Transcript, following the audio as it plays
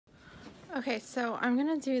Okay, so I'm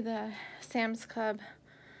gonna do the Sam's Club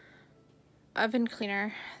oven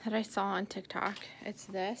cleaner that I saw on TikTok. It's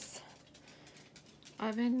this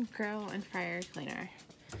oven, grill, and fryer cleaner.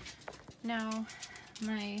 Now,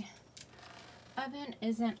 my oven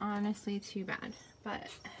isn't honestly too bad, but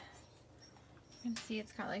you can see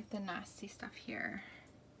it's got like the nasty stuff here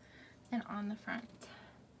and on the front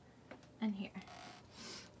and here.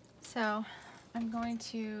 So I'm going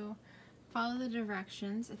to follow the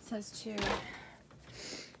directions. It says to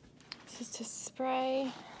spray,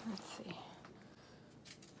 let's see.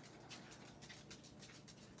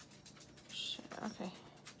 Okay.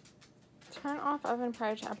 Turn off oven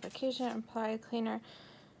prior to application. Apply cleaner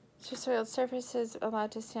to soiled surfaces.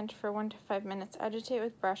 Allowed to stand for 1 to 5 minutes. Agitate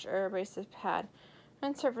with brush or abrasive pad.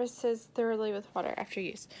 Rinse surfaces thoroughly with water after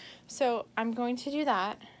use. So I'm going to do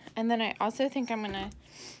that, and then I also think I'm gonna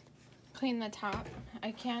clean the top.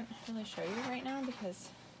 I can't really show you right now because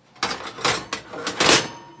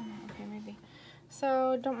okay, maybe.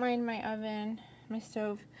 So don't mind my oven, my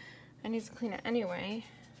stove. I need to clean it anyway.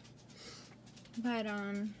 But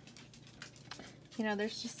you know,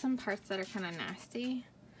 there's just some parts that are kind of nasty,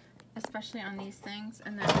 especially on these things,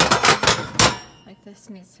 and then like this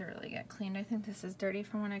needs to really get cleaned. I think this is dirty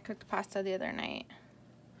from when I cooked pasta the other night.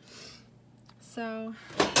 So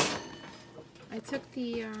I took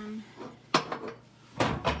the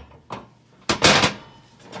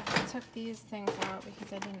these things out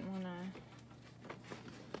because I didn't want to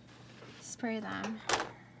spray them.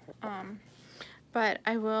 But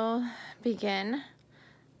I will begin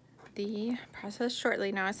the process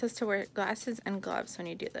shortly. Now it says to wear glasses and gloves when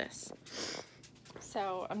you do this.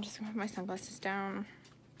 So I'm just gonna put my sunglasses down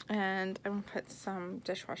and I'm gonna put some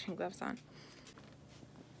dishwashing gloves on.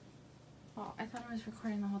 Well, I thought I was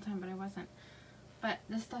recording the whole time, but I wasn't. But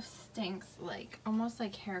this stuff stinks, like almost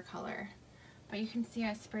like hair color. But you can see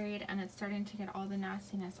I sprayed and it's starting to get all the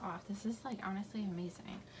nastiness off. This is like honestly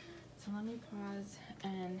amazing. So let me pause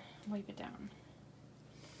and wipe it down.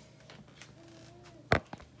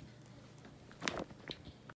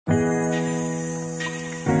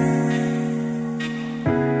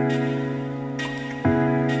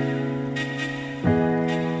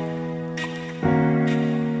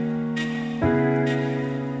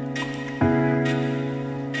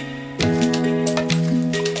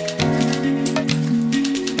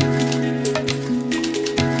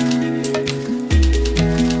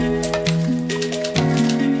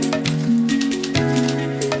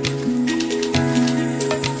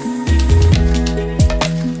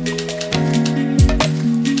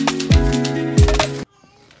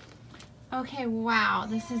 Okay, wow,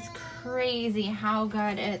 this is crazy how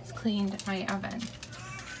good it's cleaned my oven.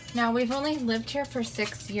 Now, we've only lived here for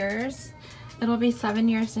 6 years. It'll be 7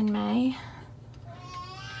 years in May.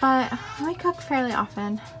 But I cook fairly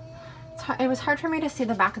often. It was hard for me to see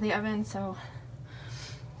the back of the oven, so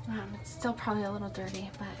it's still probably a little dirty,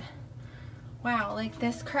 but wow, like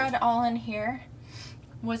this crud all in here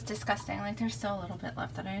was disgusting. Like there's still a little bit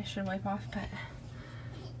left that I should wipe off, but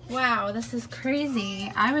wow, this is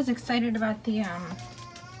crazy. I was excited about the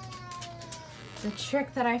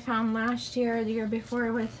trick that I found last year, or the year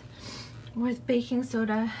before, with baking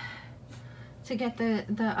soda to get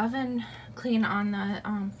the oven clean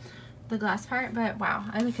on the glass part. But wow,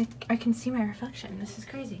 I can see my reflection. This is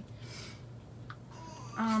crazy.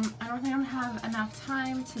 I don't think I'm gonna have enough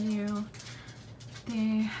time to do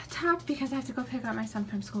the top because I have to go pick up my son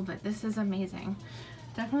from school. But this is amazing.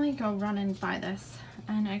 Definitely go run and buy this,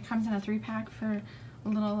 and it comes in a 3-pack for a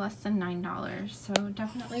little less than $9, so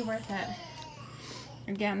definitely worth it.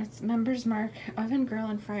 Again, it's Members Mark Oven, Grill,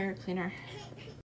 and Fryer Cleaner.